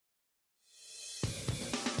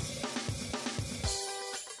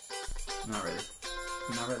I'm not ready.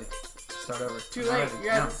 I'm not ready. Start over. Too late. You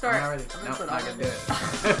have to start. I'm not ready. I'm No, gonna I'm not put going to do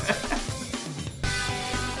it.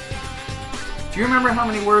 Do you remember how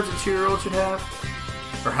many words a 2-year-old should have?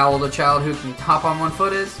 Or how old a child who can hop on one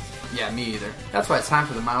foot is? Yeah, me either. That's why it's time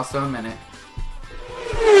for the Milestone Minute.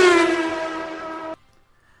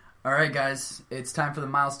 Alright guys, it's time for the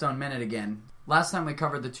Milestone Minute again. Last time we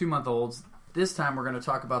covered the 2-month-olds. This time we're going to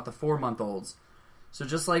talk about the 4-month-olds. So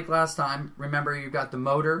just like last time, remember you've got the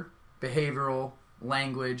motor, behavioral,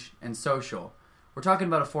 language, and social. We're talking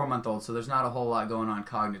about a 4-month-old, so there's not a whole lot going on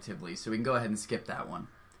cognitively, so we can go ahead and skip that one.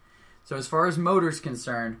 So as far as motor's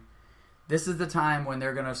concerned, this is the time when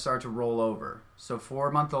they're going to start to roll over. So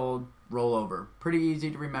 4-month-old, roll over. Pretty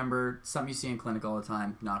easy to remember, something you see in clinic all the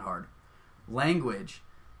time, not hard. Language,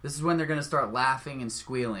 this is when they're going to start laughing and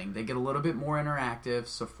squealing. They get a little bit more interactive,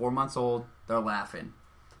 so 4 months old, they're laughing.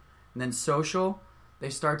 And then social, they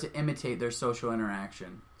start to imitate their social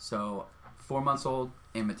interaction. So 4 months old,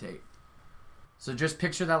 imitate. So just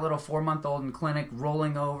picture that little 4-month-old in clinic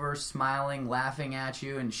rolling over, smiling, laughing at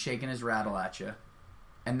you, and shaking his rattle at you.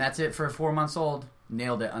 And that's it for 4 months old.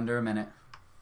 Nailed it under a minute.